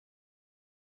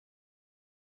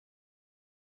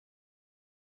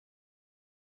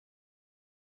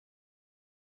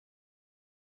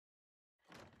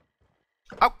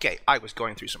Okay, I was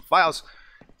going through some files.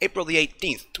 April the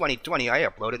 18th, 2020, I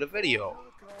uploaded a video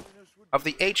of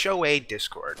the HOA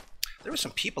Discord. There were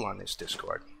some people on this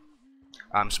Discord.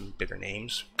 Some bigger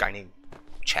names. A guy named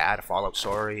Chad, a Fallout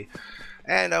Sorry,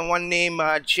 and one named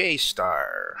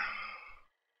J-Star.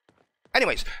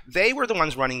 Anyways, they were the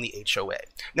ones running the HOA.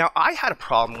 Now, I had a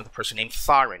problem with a person named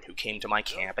Tharryn who came to my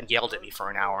camp and yelled at me for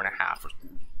an hour and a half, or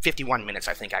 51 minutes,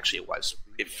 I think actually it was,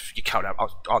 if you count out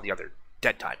all the other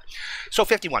dead time. So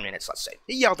 51 minutes, let's say.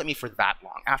 He yelled at me for that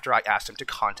long after I asked him to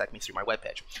contact me through my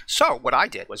webpage. So what I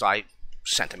did was I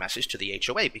sent a message to the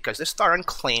HOA because this Tharryn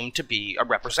claimed to be a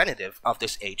representative of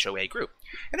this HOA group.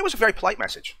 And it was a very polite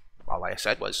message. All I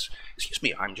said was, excuse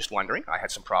me, I'm just wondering, I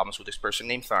had some problems with this person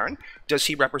named Tharryn. Does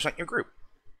he represent your group?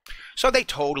 So they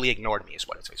totally ignored me is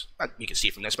what it says. You can see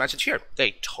from this message here.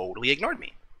 They totally ignored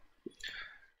me.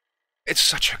 It's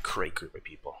such a great group of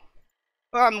people.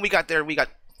 We got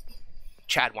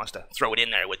Chad wants to throw it in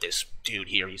there with this dude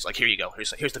here. He's like, here you go.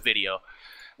 Here's the video.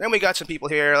 Then we got some people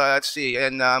here. Let's see.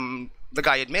 And the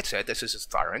guy admits it. This is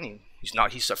Tharryn.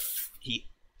 He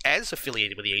is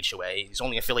affiliated with the HOA. He's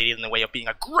only affiliated in the way of being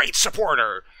a great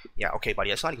supporter. Yeah, okay, buddy.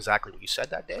 That's not exactly what you said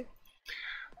that day.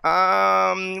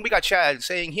 We got Chad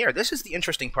saying here, this is the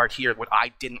interesting part here, what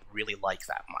I didn't really like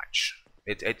that much.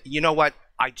 You know what?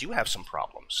 I do have some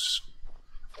problems.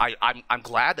 I'm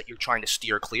glad that you're trying to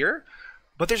steer clear,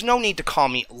 but there's no need to call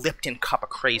me Lipton Cup of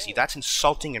Crazy. That's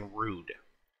insulting and rude.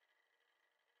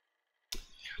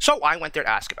 So I went there to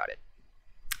ask about it.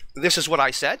 This is what I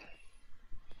said.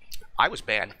 I was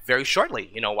banned very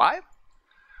shortly. You know why?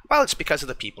 Well, it's because of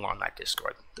the people on that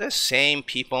Discord. The same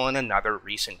people in another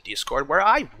recent Discord where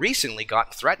I recently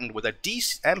got threatened with a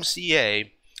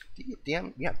DMCA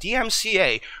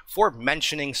for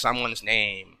mentioning someone's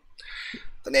name.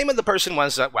 The name of the person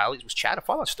was, well, it was Chad, a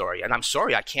Fallout Story. And I'm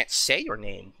sorry, I can't say your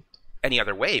name any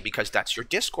other way because that's your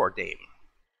Discord name.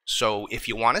 So if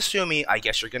you want to sue me, I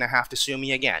guess you're going to have to sue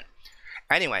me again.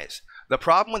 Anyways, the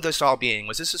problem with this all being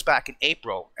was this is back in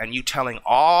April, and you telling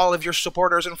all of your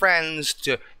supporters and friends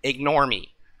to ignore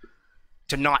me,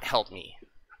 to not help me,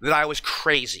 that I was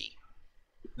crazy.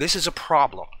 This is a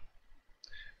problem.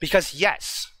 Because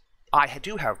yes, I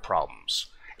do have problems.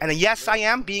 And yes, I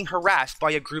am being harassed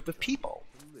by a group of people.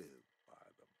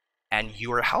 And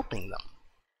you are helping them.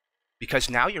 Because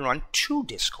now you're on two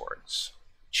Discords,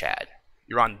 Chad.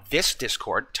 You're on this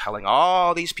Discord telling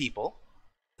all these people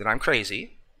that I'm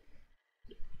crazy.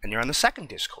 And you're on the second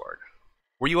Discord,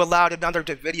 where you allowed another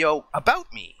video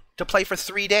about me to play for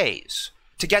 3 days,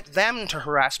 to get them to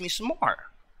harass me some more.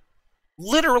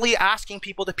 Literally asking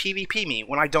people to PvP me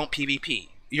when I don't PvP.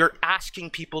 You're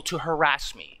asking people to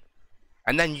harass me.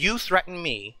 And then you threaten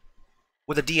me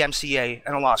with a DMCA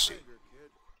and a lawsuit.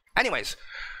 Anyways,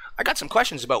 I got some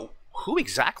questions about who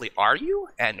exactly are you,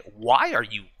 and why are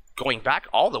you going back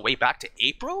all the way back to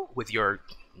April with your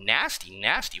nasty,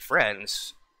 nasty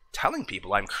friends telling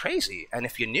people I'm crazy. And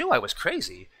if you knew I was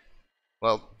crazy,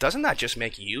 well, doesn't that just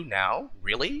make you now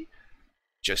really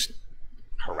just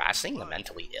harassing the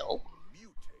mentally ill?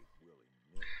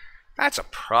 That's a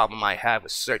problem I have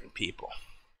with certain people.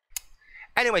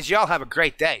 Anyways, y'all have a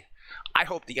great day. I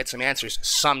hope to get some answers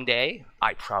someday.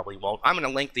 I probably won't. I'm going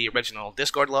to link the original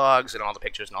Discord logs and all the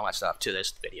pictures and all that stuff to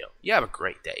this video. You have a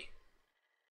great day.